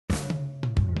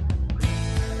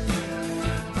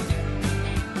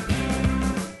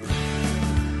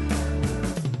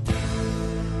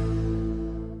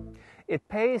It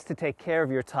pays to take care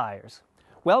of your tires.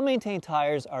 Well-maintained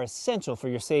tires are essential for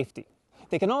your safety.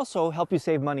 They can also help you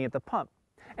save money at the pump.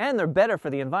 And they're better for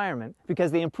the environment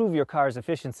because they improve your car's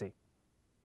efficiency.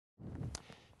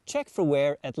 Check for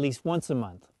wear at least once a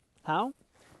month. How?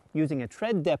 Using a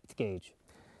tread depth gauge.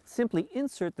 Simply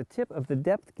insert the tip of the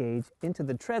depth gauge into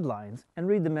the tread lines and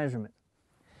read the measurement.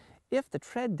 If the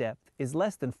tread depth is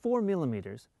less than 4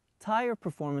 millimeters, tire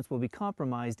performance will be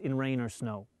compromised in rain or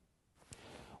snow.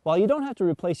 While you don't have to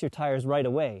replace your tires right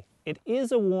away, it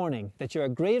is a warning that you're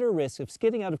at greater risk of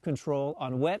skidding out of control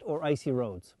on wet or icy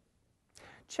roads.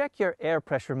 Check your air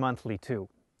pressure monthly too.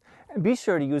 And be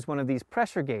sure to use one of these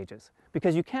pressure gauges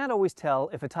because you can't always tell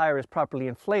if a tire is properly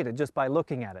inflated just by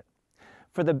looking at it.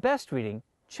 For the best reading,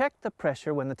 check the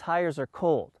pressure when the tires are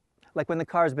cold, like when the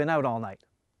car's been out all night.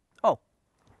 Oh,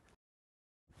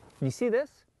 you see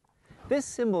this? This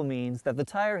symbol means that the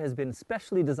tire has been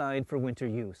specially designed for winter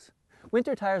use.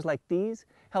 Winter tires like these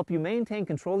help you maintain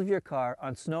control of your car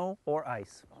on snow or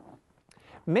ice.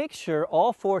 Make sure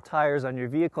all 4 tires on your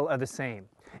vehicle are the same.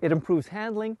 It improves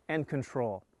handling and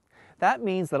control. That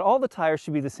means that all the tires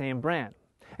should be the same brand.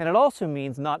 And it also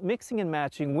means not mixing and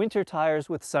matching winter tires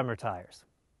with summer tires.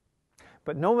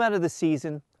 But no matter the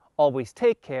season, always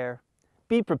take care,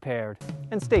 be prepared,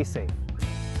 and stay safe.